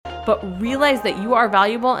but realize that you are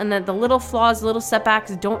valuable and that the little flaws, little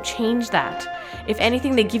setbacks don't change that. If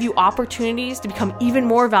anything, they give you opportunities to become even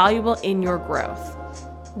more valuable in your growth.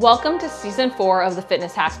 Welcome to season 4 of the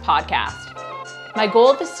Fitness Hacks podcast. My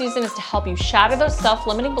goal this season is to help you shatter those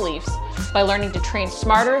self-limiting beliefs by learning to train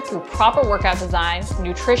smarter through proper workout designs,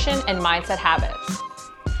 nutrition, and mindset habits.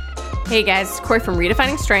 Hey guys, it's Corey from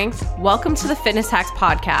Redefining Strength. Welcome to the Fitness Hacks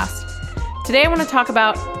podcast. Today I want to talk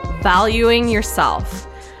about valuing yourself.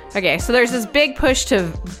 Okay, so there's this big push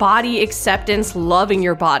to body acceptance, loving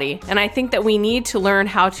your body. And I think that we need to learn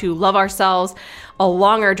how to love ourselves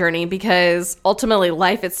along our journey because ultimately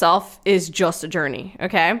life itself is just a journey,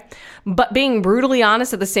 okay? But being brutally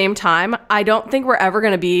honest at the same time, I don't think we're ever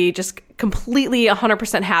going to be just completely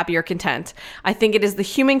 100% happy or content. I think it is the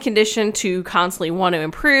human condition to constantly want to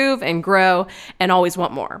improve and grow and always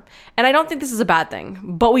want more. And I don't think this is a bad thing,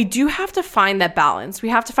 but we do have to find that balance. We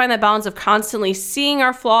have to find that balance of constantly seeing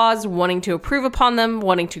our flaws, wanting to improve upon them,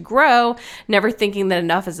 wanting to grow, never thinking that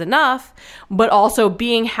enough is enough, but also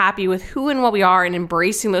being happy with who and what we are and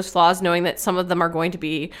embracing those flaws, knowing that some of them are going to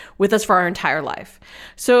be with us for our entire life.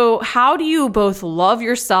 So how do you both love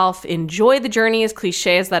yourself, enjoy the journey, as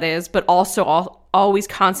cliche as that is, but also always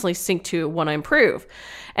constantly sink to want to improve?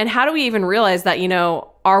 And how do we even realize that,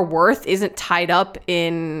 our worth isn't tied up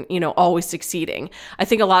in, always succeeding? I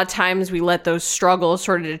think a lot of times we let those struggles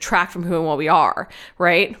sort of detract from who and what we are,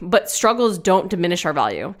 right? But struggles don't diminish our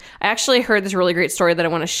value. I actually heard this really great story that I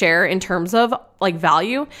want to share in terms of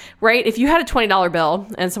value, right? If you had a $20 bill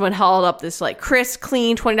and someone held up this crisp,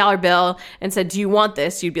 clean $20 bill and said, "Do you want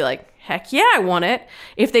this?" You'd be like, "Heck yeah, I want it."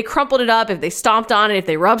 If they crumpled it up, if they stomped on it, if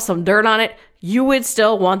they rubbed some dirt on it, you would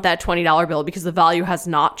still want that $20 bill because the value has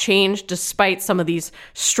not changed despite some of these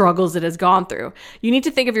struggles it has gone through. You need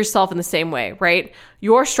to think of yourself in the same way, right?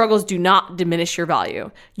 Your struggles do not diminish your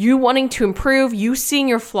value. You wanting to improve, you seeing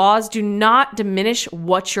your flaws do not diminish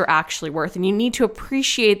what you're actually worth. And you need to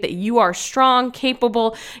appreciate that you are strong,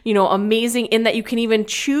 capable, amazing, in that you can even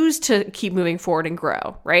choose to keep moving forward and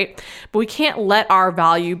grow, right? But we can't let our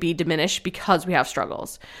value be diminished because we have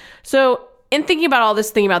struggles. So in thinking about all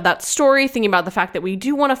this, thinking about that story, thinking about the fact that we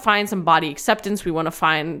do want to find some body acceptance, we want to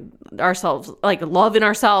find ourselves, love in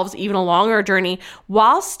ourselves, even along our journey,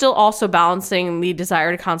 while still also balancing the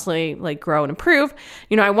desire to constantly grow and improve,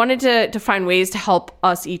 I wanted to find ways to help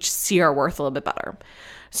us each see our worth a little bit better.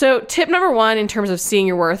 So tip number 1, in terms of seeing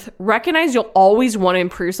your worth, recognize you'll always want to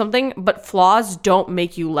improve something, but flaws don't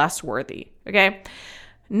make you less worthy, okay?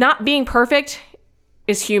 Not being perfect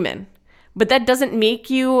is human. But that doesn't make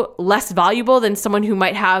you less valuable than someone who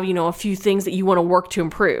might have, a few things that you want to work to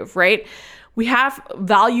improve, right? We have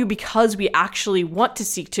value because we actually want to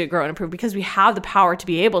seek to grow and improve, because we have the power to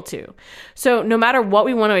be able to. So no matter what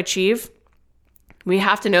we want to achieve, we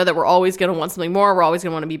have to know that we're always going to want something more. We're always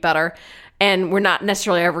going to want to be better. And we're not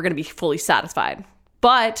necessarily ever going to be fully satisfied.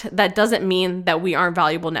 But that doesn't mean that we aren't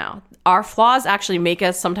valuable now. Our flaws actually make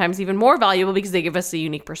us sometimes even more valuable because they give us a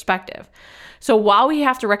unique perspective. So while we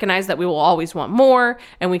have to recognize that we will always want more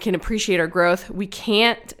and we can appreciate our growth, we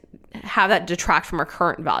can't have that detract from our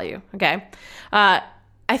current value, okay? I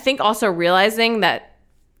think also realizing that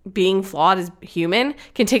being flawed as human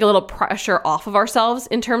can take a little pressure off of ourselves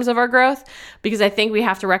in terms of our growth, because I think we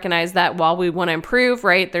have to recognize that while we want to improve,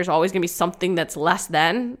 right, there's always going to be something that's less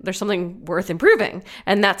than, there's something worth improving.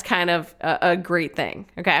 And that's kind of a great thing,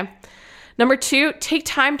 okay? Number 2, take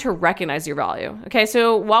time to recognize your value. Okay,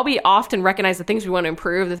 so while we often recognize the things we want to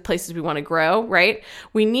improve, the places we want to grow, right,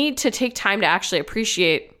 we need to take time to actually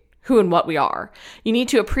appreciate who and what we are. You need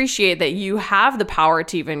to appreciate that you have the power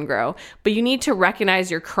to even grow, but you need to recognize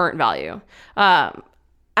your current value.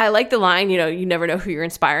 I like the line, you never know who you're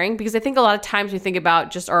inspiring, because I think a lot of times we think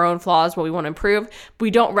about just our own flaws, what we want to improve, but we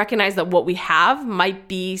don't recognize that what we have might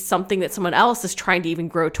be something that someone else is trying to even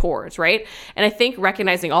grow towards, right? And I think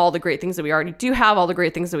recognizing all the great things that we already do have, all the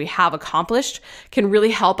great things that we have accomplished, can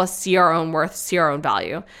really help us see our own worth, see our own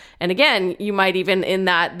value. And again, you might even in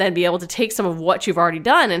that then be able to take some of what you've already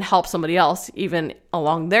done and help somebody else even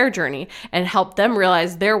along their journey and help them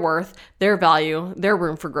realize their worth, their value, their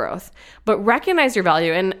room for growth. But recognize your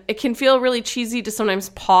value. And it can feel really cheesy to sometimes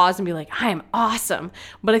pause and be like, I am awesome.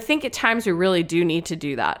 But I think at times we really do need to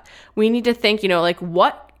do that. We need to think,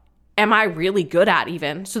 what am I really good at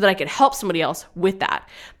even, so that I could help somebody else with that?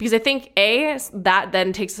 Because I think that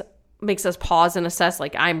then makes us pause and assess,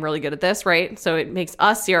 I'm really good at this, right? So it makes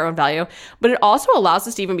us see our own value, but it also allows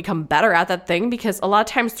us to even become better at that thing, because a lot of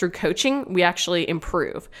times through coaching, we actually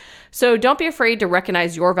improve. So don't be afraid to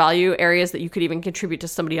recognize your value areas that you could even contribute to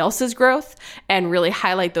somebody else's growth, and really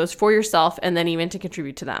highlight those for yourself, and then even to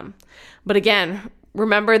contribute to them. But again,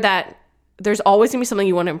 remember that there's always gonna be something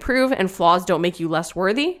you want to improve, and flaws don't make you less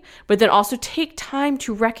worthy. But then also take time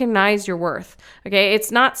to recognize your worth. Okay,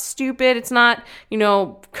 it's not stupid, it's not,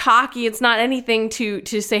 cocky, it's not anything to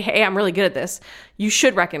say, hey, I'm really good at this. You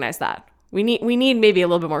should recognize that. We need maybe a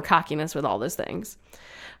little bit more cockiness with all those things.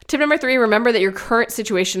 Tip number 3, remember that your current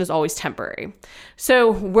situation is always temporary.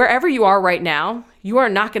 So wherever you are right now, you are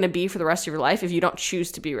not going to be for the rest of your life if you don't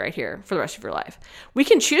choose to be right here for the rest of your life. We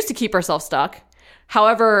can choose to keep ourselves stuck.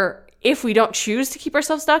 However, if we don't choose to keep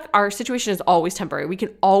ourselves stuck, our situation is always temporary. We can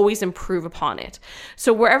always improve upon it.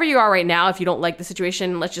 So wherever you are right now, if you don't like the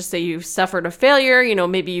situation, let's just say you've suffered a failure,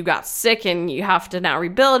 maybe you got sick and you have to now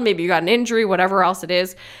rebuild, maybe you got an injury, whatever else it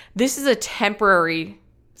is. This is a temporary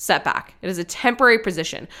setback. It is a temporary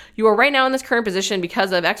position. You are right now in this current position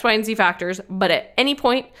because of X, Y, and Z factors, but at any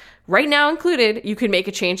point, right now included, you can make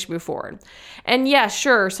a change to move forward. And yeah,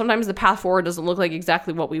 sure, sometimes the path forward doesn't look like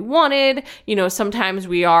exactly what we wanted. Sometimes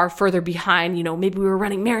we are further behind. Maybe we were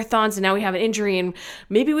running marathons and now we have an injury and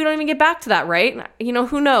maybe we don't even get back to that, right?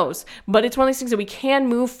 Who knows? But it's one of these things that we can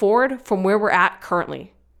move forward from where we're at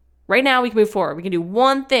currently. Right now, we can move forward. We can do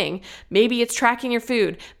one thing. Maybe it's tracking your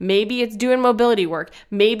food. Maybe it's doing mobility work.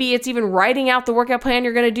 Maybe it's even writing out the workout plan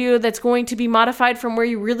you're going to do that's going to be modified from where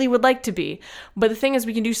you really would like to be. But the thing is,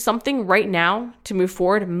 we can do something right now to move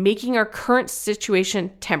forward, making our current situation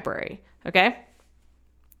temporary, okay?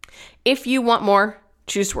 If you want more,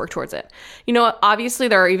 choose to work towards it. Obviously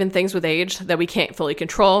there are even things with age that we can't fully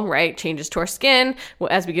control, right? Changes to our skin.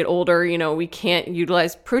 As we get older, we can't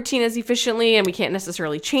utilize protein as efficiently and we can't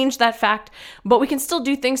necessarily change that fact, but we can still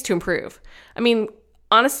do things to improve.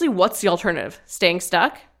 Honestly, what's the alternative? Staying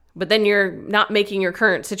stuck? But then you're not making your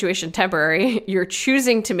current situation temporary. You're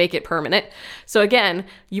choosing to make it permanent. So again,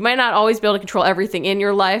 you might not always be able to control everything in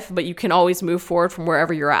your life, but you can always move forward from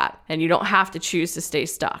wherever you're at and you don't have to choose to stay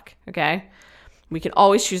stuck, okay? We can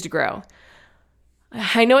always choose to grow.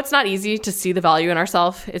 I know it's not easy to see the value in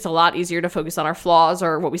ourselves. It's a lot easier to focus on our flaws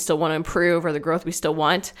or what we still want to improve or the growth we still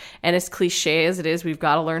want. And as cliche as it is, we've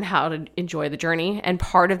got to learn how to enjoy the journey. And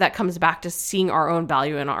part of that comes back to seeing our own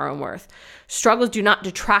value and our own worth. Struggles do not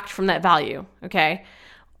detract from that value, okay?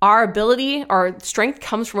 Our strength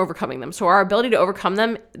comes from overcoming them. So our ability to overcome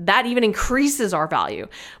them, that even increases our value.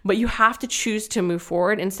 But you have to choose to move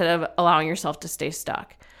forward instead of allowing yourself to stay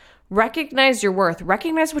stuck. Recognize your worth.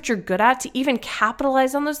 Recognize what you're good at to even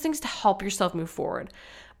capitalize on those things to help yourself move forward.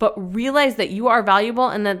 But realize that you are valuable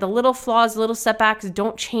and that the little flaws, little setbacks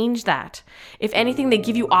don't change that. If anything, they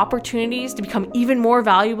give you opportunities to become even more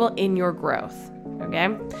valuable in your growth. Okay?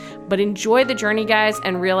 But enjoy the journey, guys,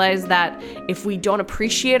 and realize that if we don't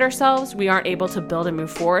appreciate ourselves, we aren't able to build and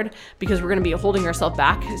move forward because we're going to be holding ourselves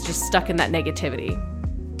back. It's just stuck in that negativity.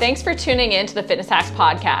 Thanks for tuning in to the Fitness Hacks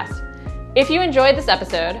Podcast. If you enjoyed this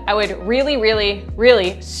episode, I would really, really,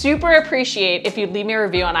 really super appreciate if you'd leave me a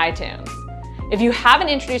review on iTunes. If you haven't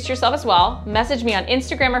introduced yourself as well, message me on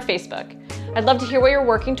Instagram or Facebook. I'd love to hear what you're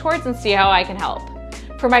working towards and see how I can help.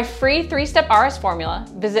 For my free 3-step RS formula,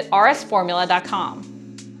 visit rsformula.com.